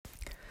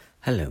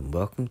Hello and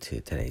welcome to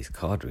today's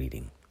card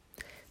reading.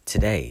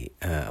 Today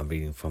I'm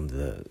reading from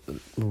the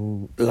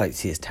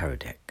Lightseers Tarot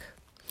deck,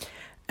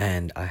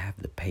 and I have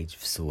the Page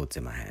of Swords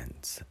in my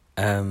hands.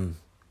 The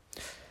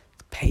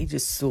Page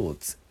of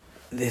Swords,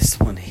 this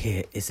one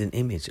here is an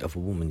image of a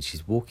woman.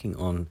 She's walking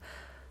on,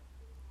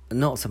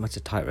 not so much a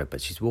tightrope,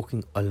 but she's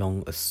walking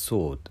along a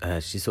sword.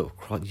 She's sort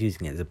of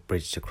using it as a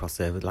bridge to cross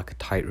over, like a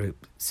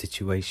tightrope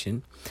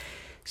situation.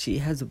 She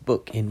has a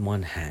book in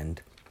one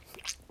hand,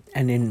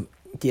 and in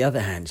the other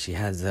hand, she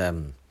has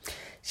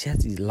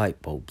these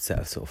light bulbs that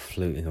are sort of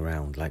floating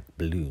around like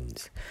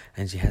balloons,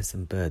 and she has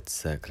some birds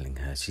circling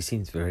her. She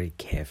seems very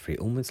carefree,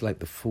 almost like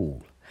the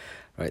Fool,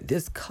 right?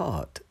 This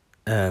card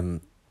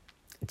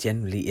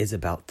generally is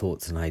about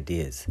thoughts and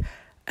ideas,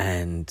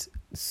 and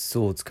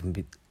swords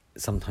can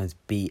sometimes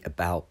be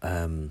about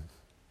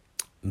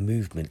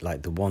movement,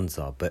 like the wands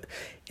are. But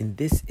in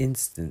this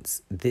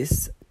instance,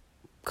 this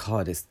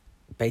card is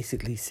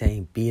basically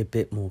saying be a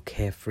bit more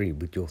carefree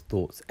with your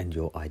thoughts and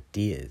your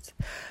ideas.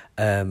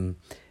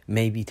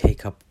 Maybe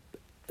take up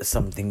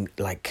something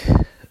like,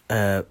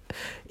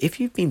 if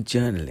you've been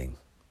journaling,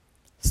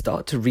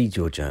 start to read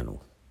your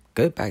journal.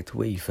 Go back to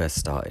where you first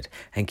started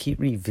and keep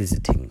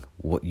revisiting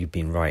what you've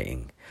been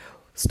writing.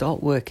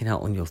 Start working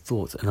out on your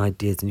thoughts and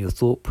ideas and your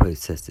thought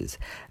processes.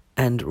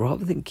 And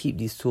rather than keep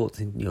these thoughts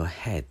in your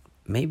head,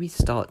 maybe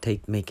start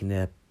making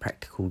a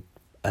practical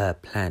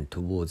plan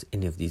towards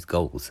any of these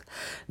goals.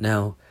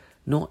 Now,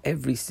 not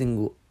every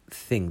single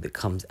thing that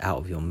comes out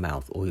of your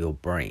mouth or your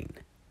brain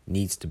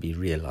needs to be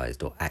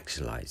realized or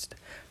actualized,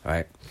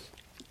 right?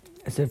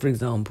 So, for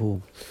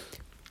example,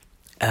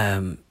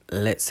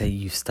 let's say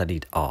you've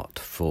studied art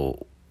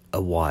for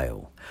a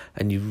while,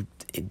 and you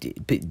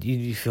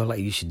feel like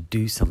you should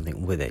do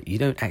something with it. You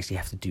don't actually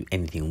have to do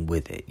anything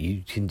with it.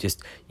 You can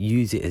just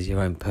use it as your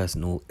own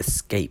personal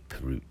escape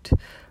route,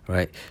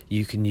 right?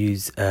 You can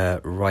use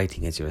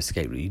writing as your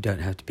escape route. You don't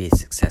have to be a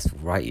successful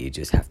writer. You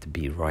just have to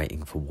be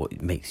writing for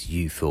what makes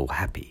you feel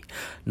happy.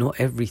 Not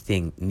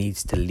everything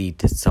needs to lead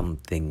to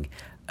something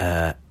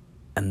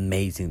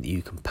amazing that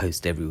you can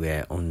post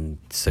everywhere on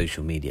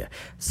social media.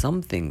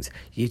 Some things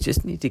you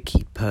just need to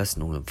keep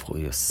personal and for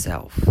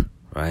yourself,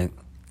 right?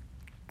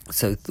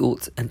 So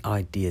thoughts and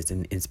ideas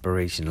and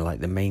inspiration are like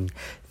the main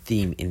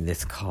theme in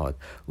this card,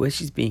 where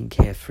she's being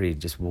carefree,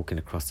 just walking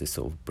across this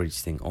sort of bridge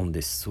thing on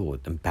this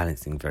sword and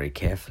balancing very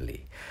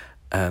carefully.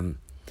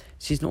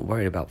 She's not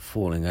worried about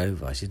falling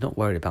over. She's not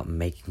worried about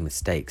making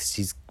mistakes.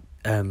 She's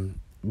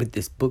with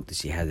this book that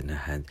she has in her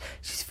hand,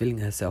 she's filling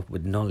herself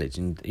with knowledge.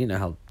 And you know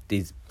how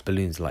these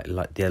balloons like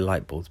they're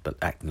light bulbs but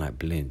acting like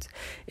balloons.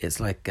 It's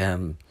like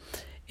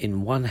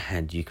in one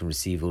hand you can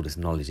receive all this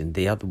knowledge, and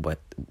the other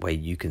way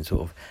you can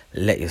sort of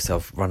let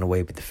yourself run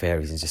away with the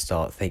fairies and just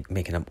start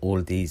making up all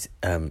of these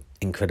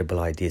incredible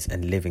ideas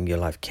and living your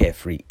life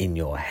carefree in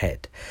your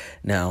head.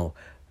 Now,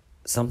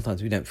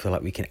 sometimes we don't feel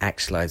like we can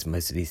actualize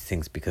most of these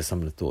things because some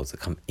of the thoughts that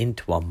come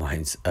into our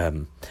minds,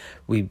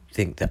 we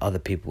think that other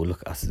people will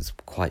look at us as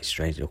quite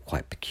strange or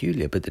quite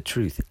peculiar. But the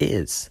truth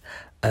is,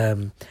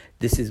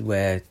 this is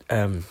where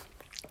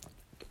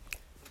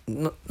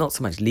not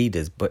so much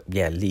leaders, but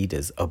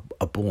leaders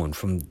are born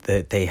from.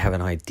 They have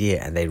an idea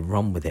and they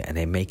run with it and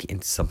they make it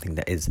into something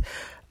that is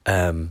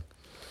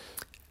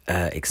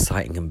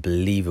exciting and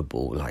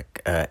believable.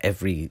 Like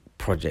every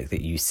project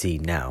that you see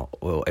now,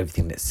 or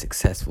everything that's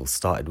successful,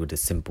 started with a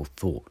simple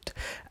thought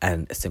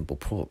and a simple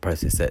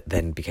process that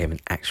then became an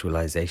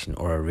actualization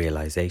or a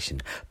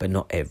realization. But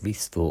not every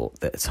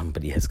thought that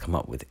somebody has come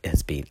up with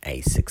has been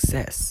a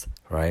success,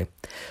 right?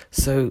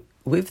 So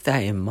with that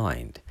in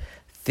mind,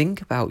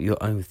 think about your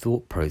own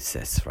thought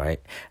process,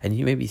 right? And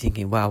you may be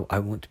thinking, wow, I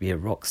want to be a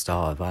rock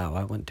star. Wow,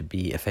 I want to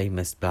be a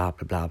famous blah,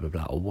 blah, blah, blah,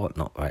 blah, or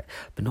whatnot, right?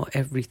 But not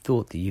every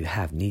thought that you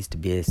have needs to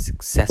be a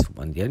successful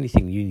one. The only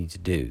thing you need to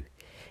do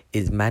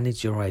is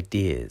manage your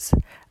ideas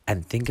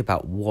and think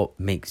about what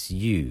makes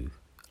you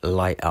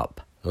light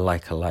up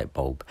like a light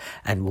bulb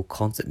and will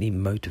constantly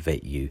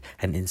motivate you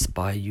and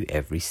inspire you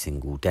every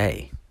single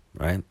day,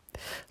 right?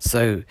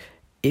 So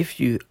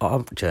if you are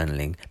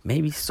journaling,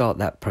 maybe start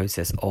that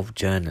process of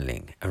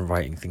journaling and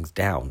writing things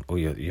down, or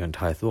your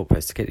entire thought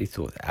process, to get these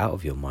thoughts out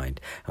of your mind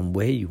and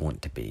where you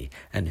want to be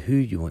and who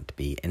you want to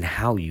be and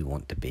how you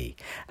want to be.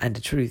 And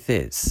the truth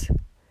is,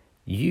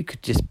 you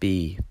could just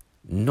be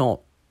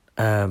not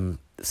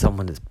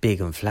someone that's big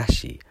and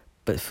flashy,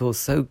 but feel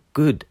so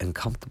good and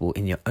comfortable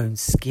in your own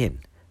skin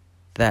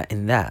that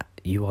in that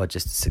you are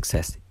just a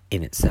success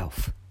in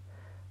itself.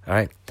 All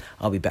right,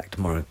 I'll be back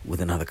tomorrow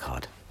with another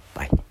card.